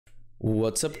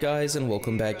What's up guys, and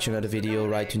welcome back to another video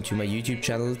right into my YouTube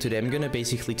channel. Today I'm gonna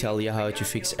basically tell you how to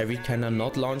fix every kind of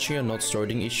not launching or not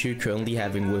starting issue you're currently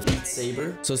having with Beat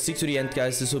Saber. So stick to the end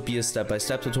guys, this will be a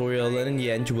step-by-step tutorial, and in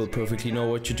the end you will perfectly know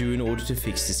what to do in order to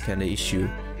fix this kind of issue.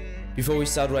 Before we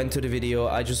start right into the video,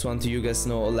 I just want to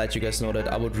let you guys know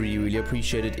that I would really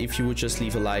appreciate it if you would just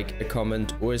leave a like, a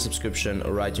comment or a subscription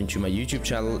right into my YouTube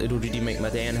channel. It would really make my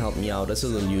day and help me out as a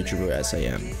little YouTuber as I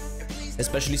am.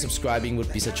 Especially subscribing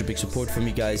would be such a big support for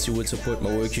me guys. You would support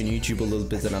my work on YouTube a little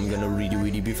bit, and I'm gonna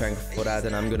really be thankful for that,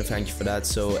 and I'm gonna thank you for that.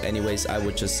 So anyways, I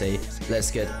would just say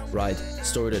let's get right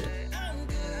started.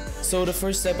 So the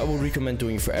first step I would recommend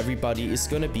doing for everybody is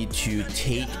gonna be to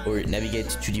take or navigate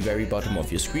to the very bottom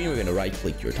of your screen. We're gonna right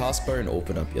click your taskbar and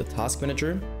open up your task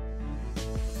manager.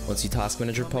 Once the task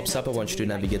manager pops up, I want you to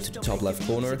navigate to the top left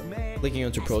corner, clicking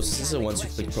onto processes, and once you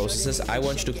click processes, I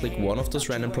want you to click one of those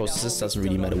random processes, doesn't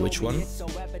really matter which one.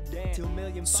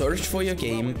 Search for your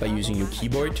game by using your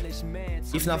keyboard.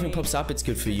 If nothing pops up, it's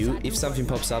good for you. If something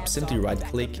pops up, simply right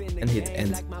click and hit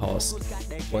end task.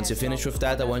 Once you're finished with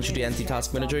that, I want you to end the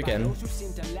task manager again.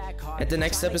 And the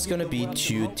next step is going to be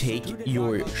to take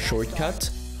your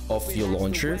shortcut of your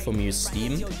launcher from your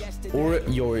Steam or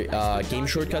your game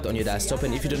shortcut on your desktop,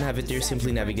 and if you don't have it there,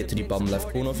 simply navigate to the bottom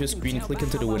left corner of your screen, click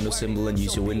into the Windows symbol and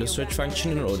use your Windows search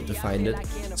function in order to find it.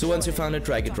 So once you found it,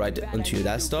 drag it right onto your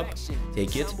desktop,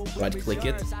 take it, right click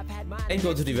it, and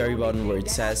go to the very bottom where it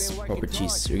says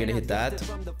properties. So you're gonna hit that,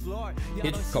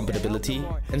 hit compatibility,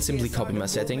 and simply copy my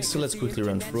settings. So let's quickly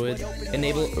run through it.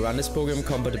 Enable run this program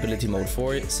compatibility mode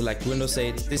 4, select Windows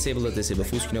 8, disable or disable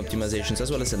full screen optimizations,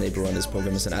 as well as enable run this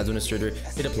program as an administrator,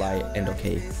 hit apply and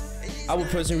OK. I would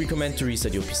personally recommend to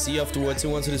reset your PC afterwards,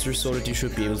 and once it is restored, you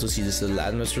should be able to see this little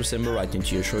administrator symbol right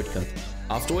into your shortcut.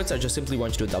 Afterwards, I just simply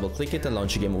want you to double click it and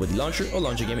launch a game with the launcher, or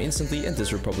launch a game instantly, and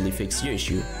this will probably fix your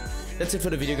issue. That's it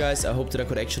for the video guys. I hope that I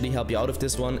could actually help you out of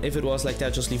this one. If it was like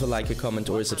that, just leave a like, a comment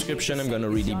or a subscription. I'm gonna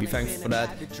really be thankful for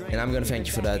that, and I'm gonna thank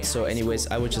you for that. So anyways,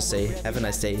 I would just say have a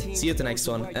nice day, see you at the next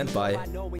one, and bye.